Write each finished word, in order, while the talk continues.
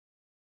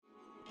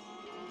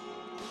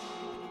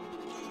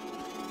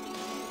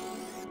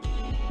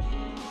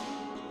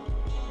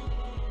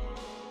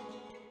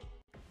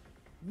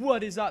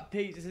What is up,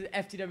 peeps? This is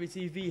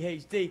FTWT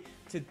VHD.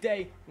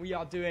 Today we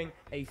are doing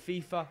a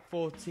FIFA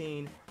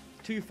 14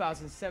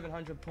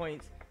 2,700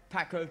 points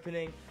pack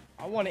opening.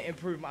 I want to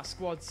improve my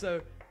squad,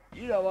 so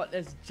you know what?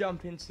 Let's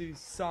jump into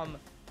some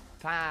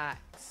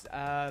packs.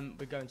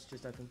 We're going to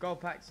just open gold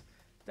packs.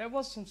 There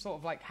was some sort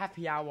of like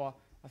happy hour,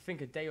 I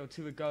think a day or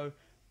two ago,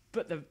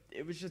 but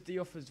it was just the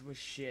offers were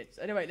shit.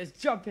 Anyway, let's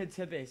jump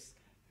into this.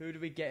 Who do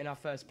we get in our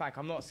first pack?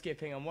 I'm not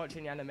skipping. I'm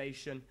watching the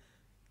animation.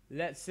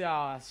 Let's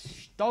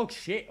dog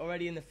shit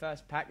already in the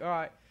first pack. All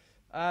right.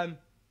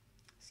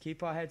 Let's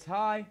keep our heads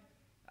high.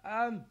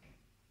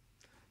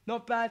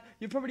 Not bad.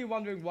 You're probably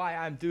wondering why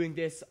I'm doing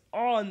this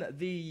on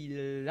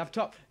the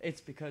laptop.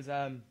 It's because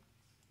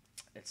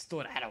let's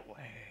store that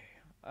away.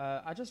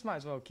 I just might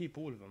as well keep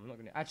all of them. I'm not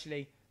gonna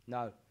actually.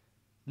 No.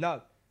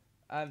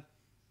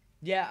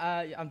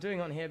 Yeah. I'm doing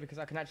it on here because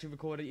I can actually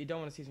record it. You don't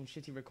want to see some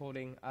shitty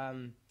recording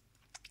on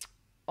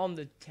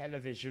the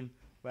television,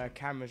 where a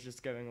camera's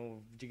just going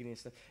all jiggly and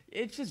stuff.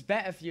 It's just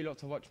better for you lot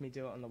to watch me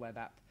do it on the web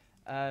app.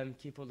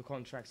 Keep all the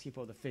contracts, keep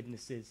all the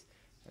fitnesses,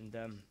 and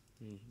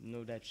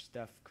all that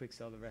stuff. Quick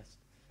sell the rest.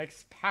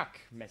 Next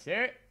pack,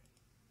 Messi.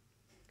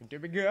 Can do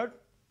me good.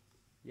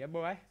 Yeah,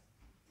 boy.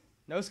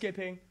 No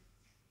skipping.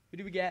 Who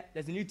do we get?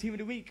 There's a new team of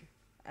the week,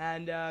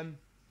 and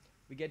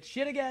we get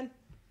shit again.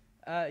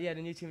 Yeah,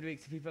 the new team of the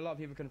week. So a lot of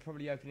people can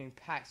probably opening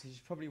packs, which is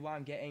probably why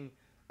I'm getting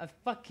a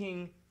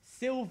fucking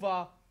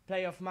silver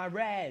play off my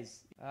rares.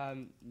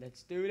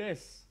 Let's do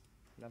this.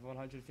 Another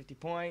 150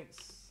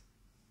 points.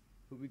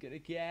 Who we gonna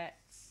get?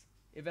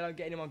 If I don't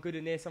get anyone good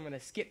in this, I'm gonna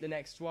skip the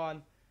next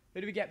one. Who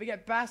do we get? We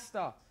get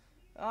Basta.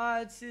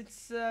 Man,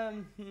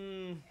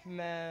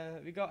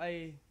 we got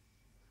a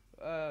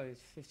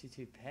it's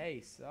 52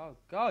 pace. Oh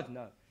god,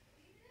 no.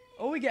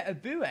 Oh, we get a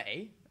Bue.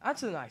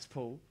 That's a nice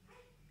pull.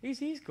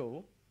 He's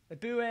cool. A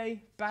Bue,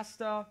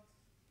 Basta.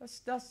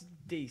 That's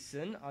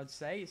decent, I'd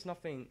say. It's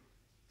nothing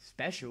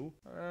special.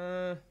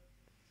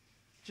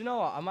 Do you know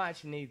what? I might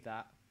actually need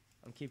that.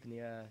 I'm keeping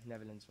the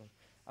Netherlands one.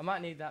 I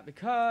might need that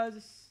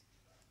because,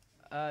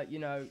 you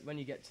know, when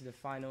you get to the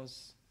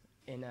finals,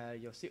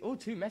 you'll see. Oh,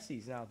 2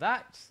 Messis now.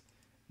 That's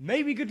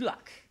maybe good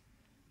luck.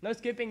 No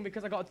skipping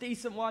because I got a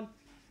decent one.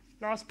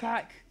 Last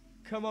pack.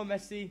 Come on,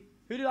 Messi.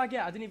 Who did I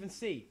get? I didn't even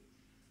see.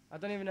 I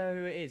don't even know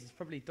who it is. It's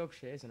probably dog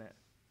shit, isn't it?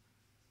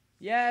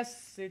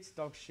 Yes, it's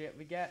dog shit.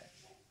 We get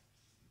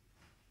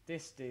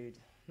this dude.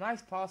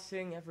 Nice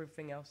passing.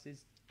 Everything else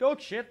is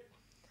dog shit.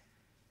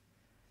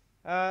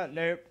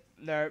 Nope.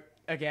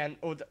 Again,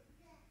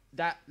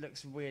 that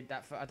looks weird.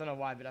 I don't know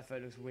why, but that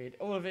photo looks weird.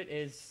 All of it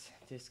is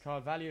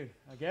discard value.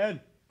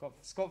 Again, got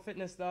Scott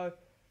Fitness though,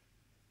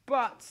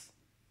 but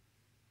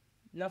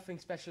nothing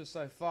special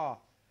so far.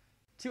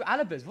 2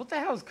 Alibas. What the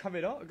hell's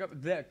coming on?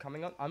 They're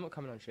coming on. I'm not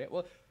coming on shit.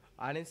 Well,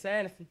 I didn't say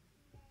anything.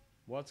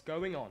 What's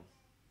going on?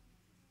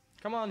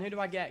 Come on, who do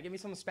I get? Give me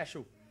something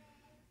special.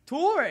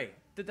 Torre,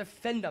 the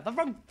defender. The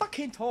wrong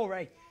fucking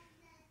Torre.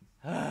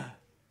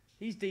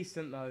 He's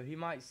decent though. He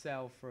might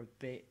sell for a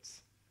bit.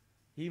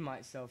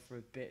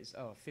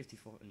 Oh,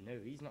 54. No,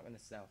 he's not going to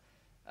sell.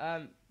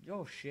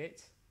 Oh,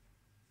 shit.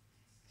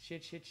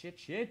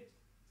 Shit.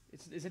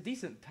 It's a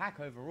decent pack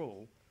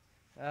overall.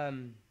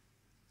 No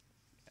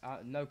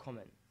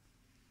comment.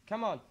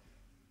 Come on.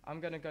 I'm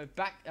going to go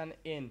back and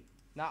in.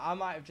 Now, I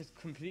might have just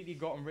completely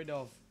gotten rid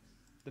of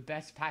the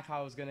best pack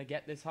I was going to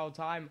get this whole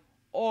time.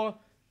 Or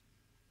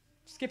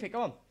skip it.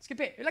 Go on. Skip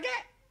it. Look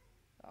at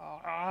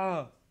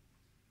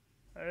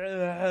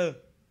it.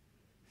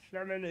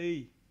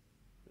 Flamini.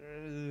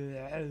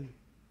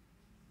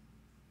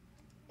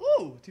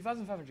 Ooh,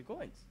 2,500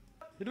 coins.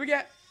 Who do we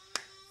get?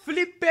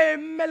 Felipe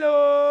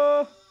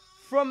Melo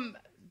from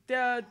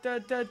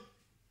the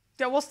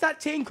what's that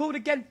team called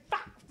again?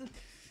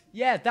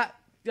 Yeah, that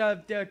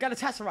the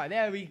Galatasaray.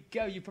 There we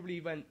go. You probably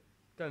went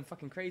going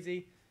fucking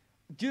crazy.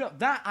 Do you know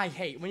that I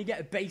hate when you get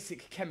a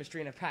basic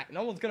chemistry in a pack?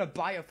 No one's gonna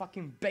buy a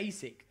fucking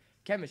basic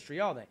chemistry,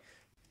 are they?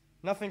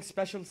 Nothing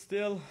special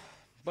still,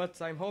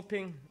 but I'm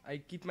hoping. I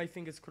keep my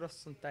fingers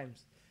crossed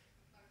sometimes.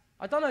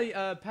 I don't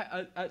know,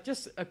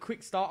 just a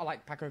quick starter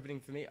like pack opening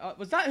for me.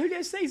 Was that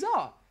Julio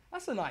Cesar?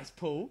 That's a nice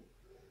pull.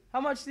 How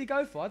much did he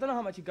go for? I don't know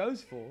how much he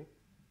goes for,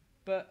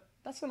 but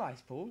that's a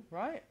nice pull,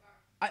 right?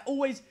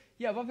 One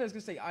thing I was going to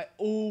say, I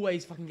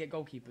always fucking get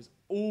goalkeepers.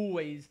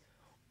 Always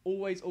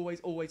get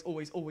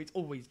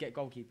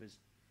goalkeepers.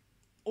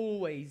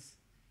 Always,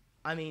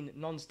 I mean,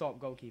 non-stop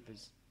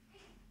goalkeepers.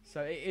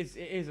 So it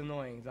is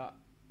annoying that,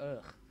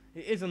 it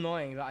is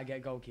annoying that I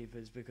get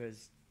goalkeepers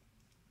because,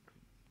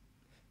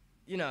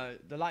 you know,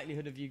 the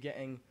likelihood of you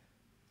getting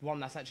one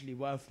that's actually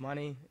worth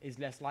money is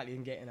less likely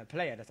than getting a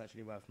player that's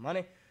actually worth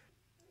money.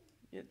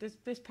 Yeah,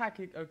 this pack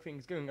opening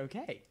is going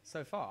okay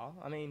so far.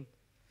 I mean,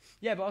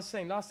 yeah, but I was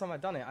saying last time I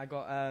done it, I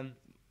got I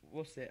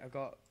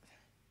got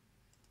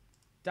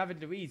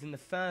David Luiz in the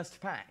first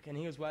pack, and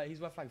he's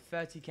worth like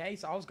 30k.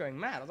 So I was going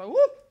mad. I was like,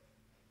 whoop!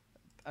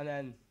 And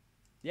then,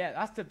 yeah,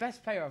 that's the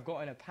best player I've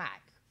got in a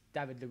pack,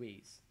 David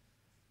Luiz.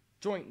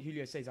 Joint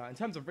Julio Cesar. In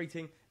terms of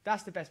rating,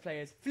 that's the best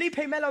players.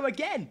 Felipe Melo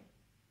again.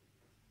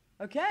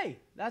 Okay,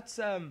 that's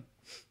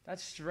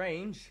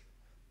strange.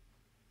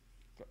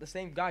 Got the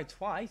same guy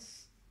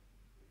twice,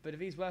 but if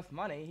he's worth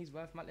money, he's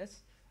worth money.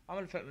 I'm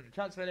gonna check the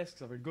transfer list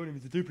because I've got him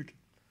as a duplicate.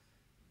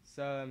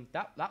 So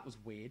that was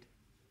weird.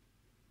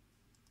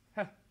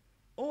 Huh.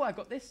 Oh, I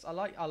got this. I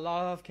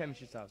love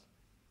chemistry styles.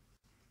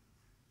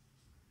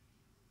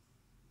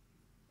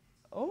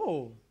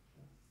 Oh,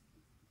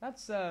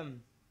 that's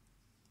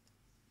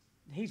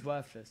he's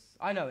worthless.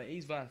 I know it.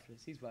 He's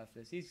worthless. He's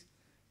worthless. He's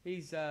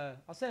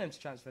I'll send him to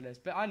transfer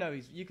list, but I know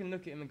you can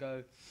look at him and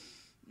go,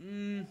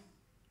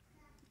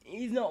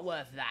 he's not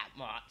worth that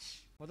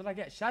much. What did I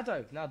get?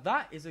 Shadow. Now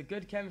that is a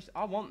good chemistry.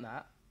 I want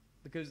that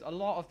because a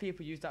lot of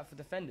people use that for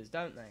defenders,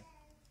 don't they?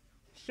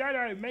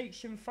 Shadow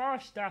makes him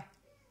faster.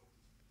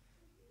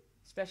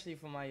 Especially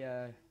for my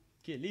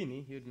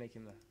Chiellini, he would make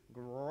him a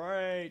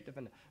great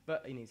defender.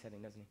 But he needs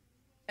heading, doesn't he?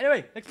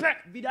 Anyway, next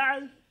pack.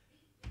 Vidal.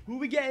 Who are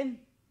we getting?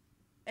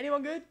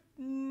 Anyone good?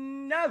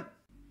 No.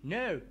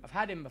 No, I've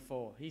had him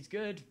before. He's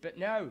good, but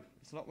no,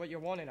 it's not what you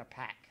want in a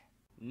pack.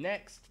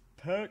 Next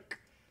pack,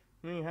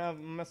 we have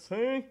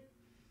Messi.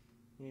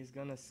 He's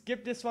gonna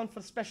skip this one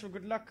for special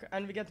good luck,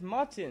 and we get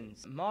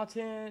Martins.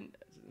 Mertens.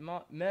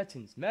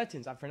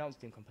 I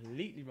pronounced him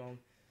completely wrong.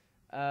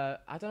 I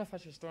don't know if I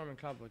should store him in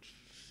club or.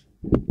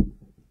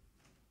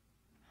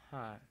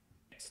 Hi.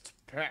 Next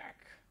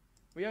pack.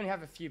 We only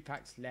have a few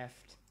packs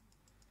left.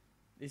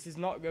 This is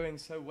not going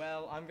so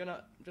well. I'm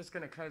just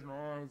gonna close my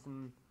eyes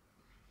and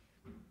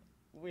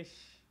wish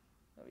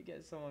that we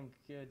get someone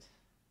good.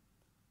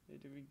 Who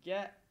do we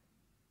get?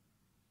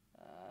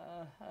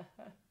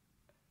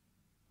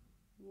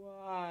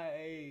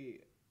 Why?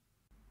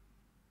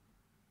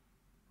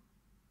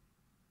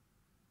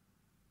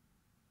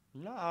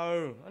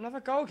 No, another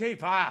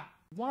goalkeeper.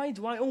 Why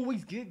do I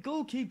always get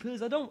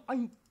goalkeepers?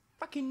 I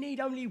fucking need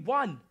only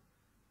one.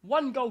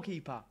 One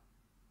goalkeeper.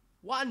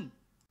 One.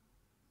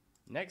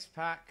 Next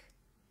pack.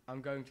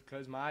 I'm going to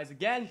close my eyes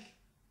again.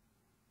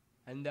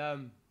 And,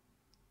 I'm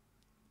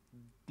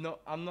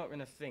not going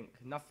to think.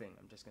 Nothing.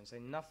 I'm just going to say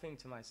nothing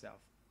to myself.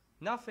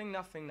 Nothing.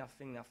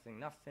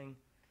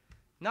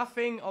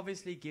 Nothing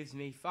obviously gives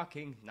me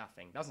fucking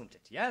nothing, doesn't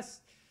it?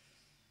 Yes?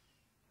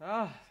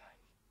 Oh, my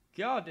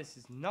God, this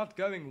is not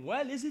going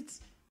well, is it?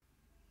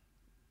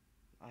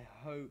 I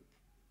hope.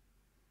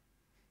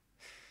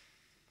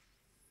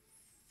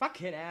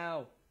 Fucking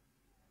hell.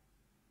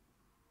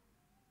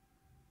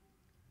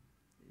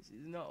 This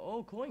is not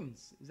all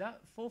coins. Is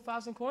that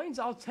 4,000 coins?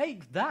 I'll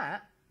take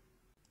that.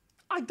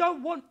 I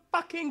don't want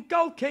fucking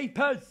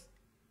goalkeepers.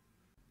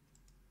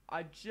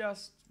 I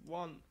just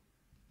want...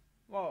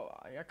 Well,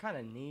 I kind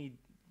of need...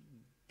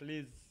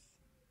 Please.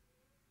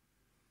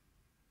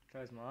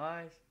 Close my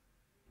eyes.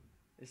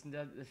 It's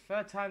the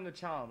third time the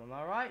charm, am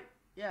I right?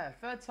 Yeah,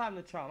 third time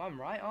the charm. I'm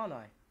right, aren't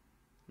I?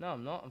 No,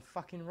 I'm not. I'm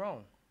fucking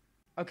wrong.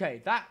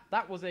 Okay,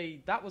 that was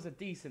a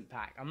decent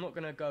pack. I'm not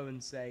gonna go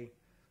and say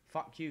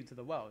fuck you to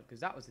the world because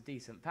that was a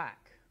decent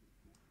pack.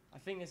 I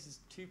think this is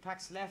 2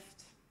 packs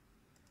left.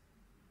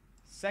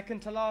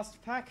 Second to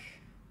last pack.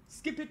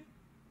 Skip it.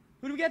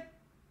 Who do we get?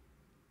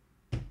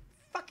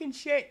 Fucking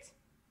shit.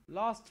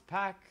 Last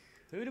pack.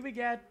 Who do we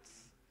get?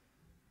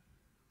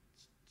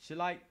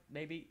 Shall I?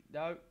 Maybe.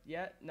 No.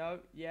 Yeah. No.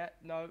 Yeah.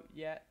 No.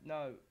 Yeah.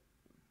 No.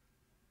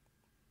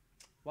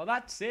 Well,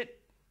 that's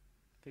it,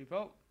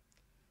 people.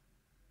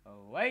 A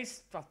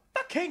waste for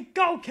fucking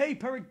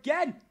goalkeeper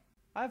again.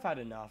 I've had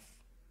enough.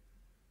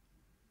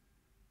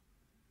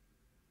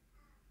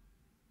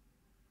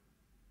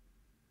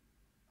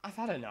 I've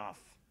had enough.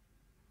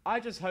 I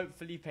just hope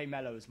Felipe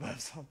Melo is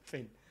worth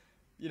something.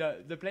 You know,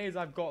 the players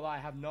I've got that I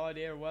have no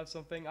idea are worth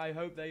something, I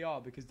hope they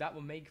are, because that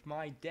will make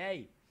my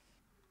day.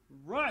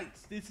 Right,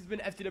 this has been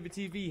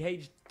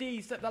FTWTV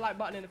HD. Slap that like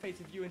button in the face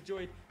if you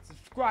enjoyed.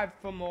 Subscribe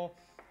for more.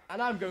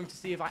 And I'm going to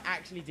see if I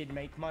actually did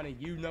make money.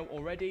 You know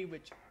already,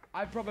 which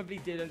I probably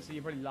didn't, so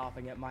you're probably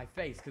laughing at my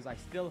face, because I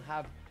still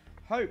have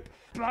hope.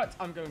 But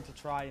I'm going to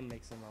try and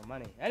make some more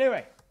money.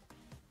 Anyway,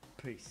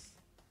 peace.